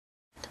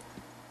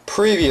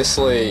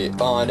Previously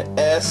on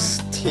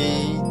STD.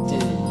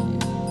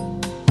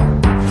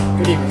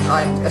 Good evening,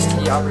 I'm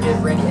STD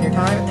Operative Randy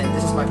Entertime, and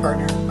this is my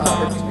partner,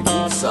 Hercules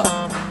McGee. What's up?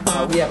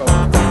 We have a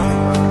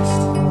request.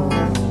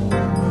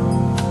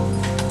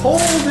 Hold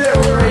it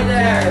right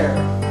there!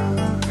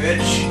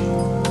 Bitch.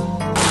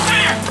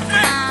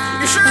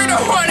 You sure you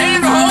don't want any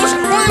of the holes?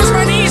 One is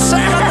my knees,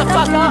 Sam. Shut the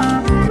fuck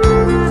up.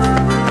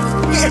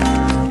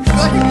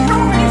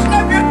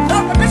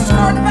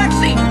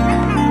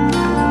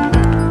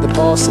 The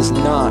boss is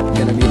not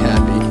gonna be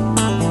happy.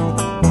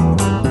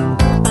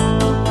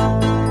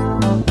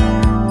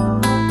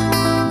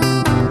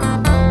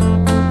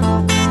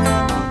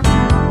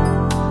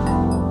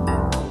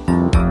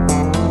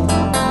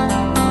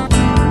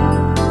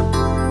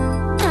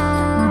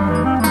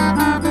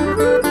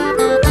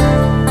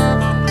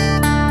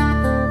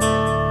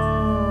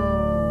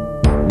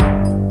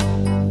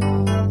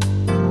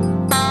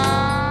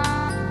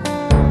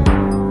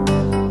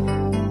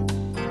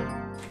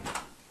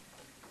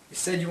 You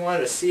said you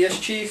wanted to see us,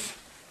 Chief?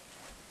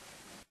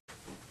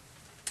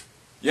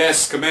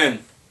 Yes, come in.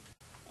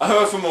 I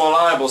heard from a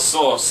reliable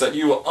source that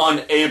you were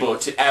unable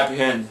to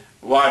apprehend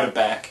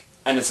Ryderback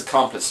and his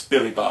accomplice,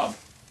 Billy Bob.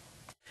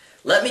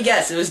 Let me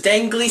guess, it was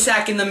Dangly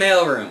Sack in the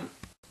mailroom.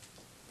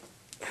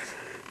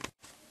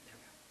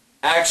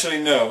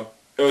 Actually, no.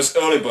 It was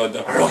Earlybird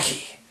the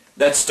Rookie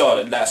that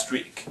started last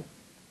week.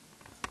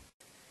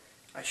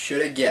 I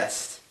should have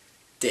guessed.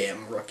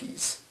 Damn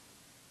rookies.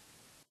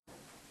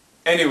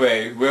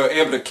 Anyway, we were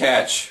able to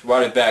catch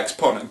Ryderback's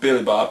partner,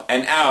 Billy Bob,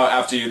 an hour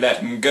after you let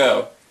him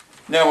go.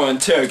 Now we're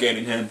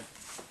interrogating him.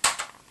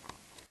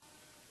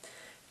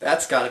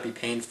 That's gotta be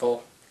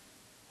painful.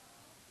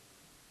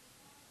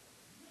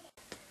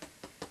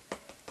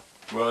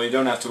 Well, you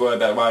don't have to worry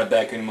about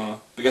Ryderback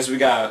anymore, because we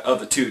got our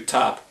other two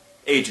top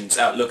agents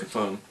out looking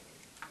for him.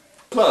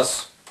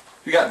 Plus,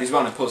 we got these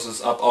wanted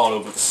posters up all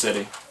over the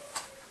city.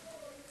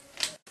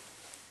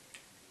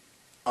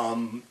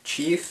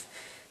 Chief,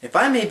 if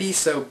I may be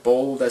so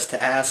bold as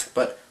to ask,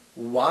 but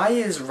why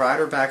is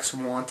Ryderback's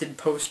wanted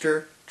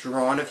poster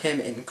drawn of him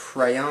in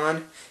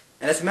crayon?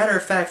 And as a matter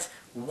of fact,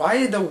 why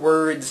are the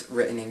words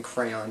written in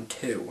crayon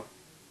too?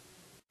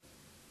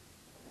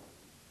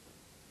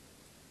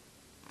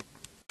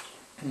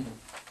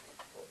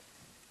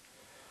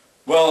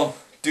 Well,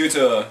 due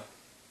to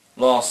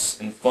loss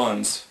in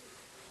funds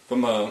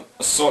from an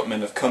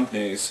assortment of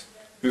companies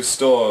whose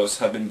stores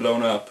have been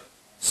blown up,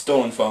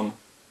 stolen from,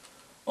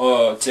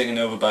 or taken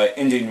over by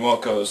Indian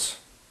workers,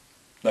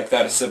 like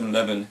that of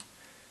 7-Eleven,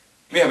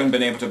 we haven't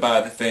been able to buy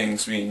the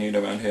things we need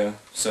around here,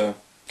 so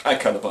I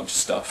cut a bunch of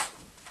stuff.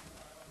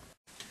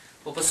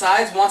 Well,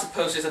 besides wanted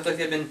posters that look like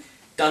they've been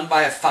done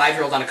by a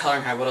 5-year-old on a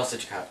coloring pad, what else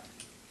did you cut?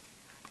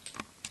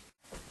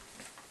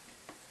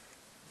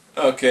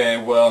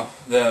 Okay, well,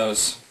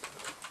 there's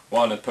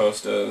wanted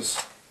posters,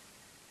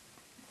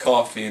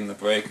 coffee in the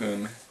break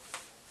room.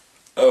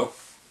 Oh,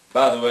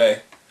 by the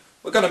way,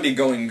 we're gonna be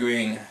going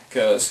green,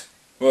 because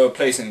we're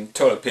replacing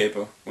toilet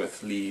paper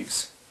with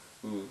leaves.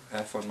 Ooh,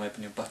 have fun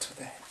wiping your butts with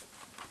that.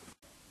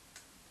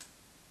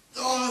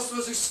 Oh, this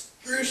was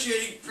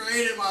excruciating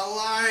pain in my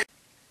life.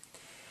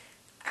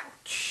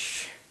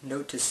 Ouch.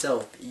 Note to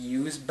self,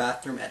 use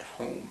bathroom at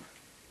home.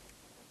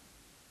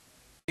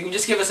 You can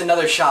just give us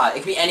another shot.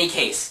 It can be any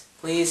case,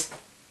 please.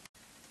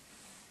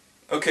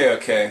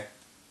 Okay.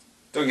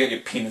 Don't get your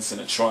penis in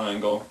a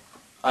triangle.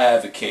 I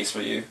have a case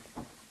for you.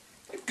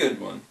 A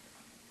good one.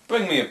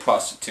 Bring me a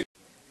prostitute.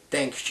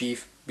 Thanks,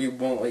 Chief. We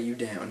won't let you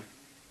down.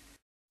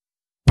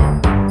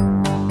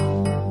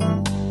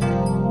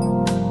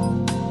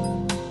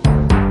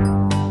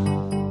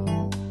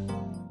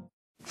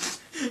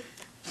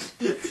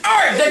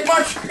 Alright, Dick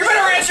Punch, you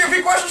better answer a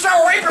few questions or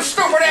I'll rape your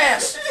stupid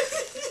ass!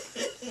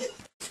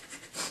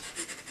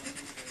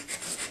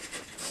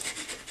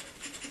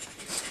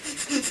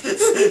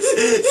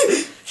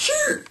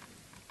 Sure.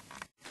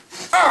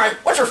 Alright,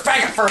 what's your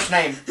faggot first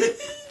name?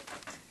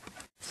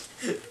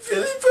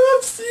 Billy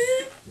Bob,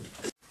 Steve.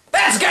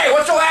 That's gay,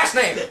 what's your last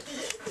name?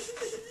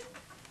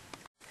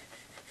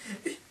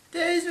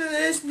 That is my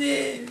last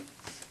name.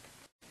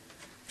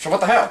 So what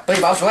the hell? Billy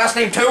Bob's your last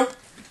name too?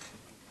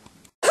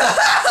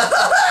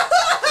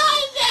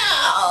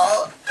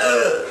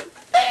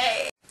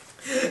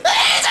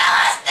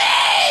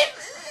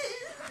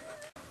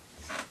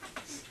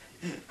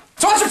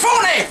 So what's your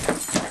full name?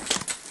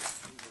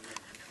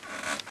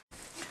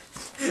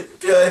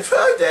 Billy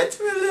Bob, that's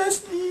my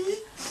last name.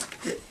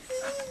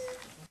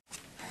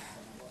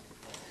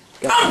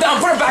 I'm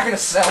done, put him back in the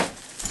cell.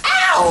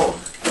 Ow!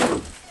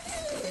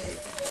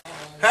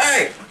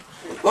 Hey!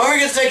 When are we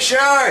gonna take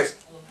showers?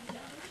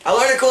 I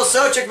learned a cool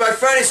soap trick with my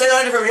friend. He said I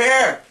learned it from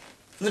here.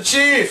 From the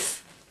chief.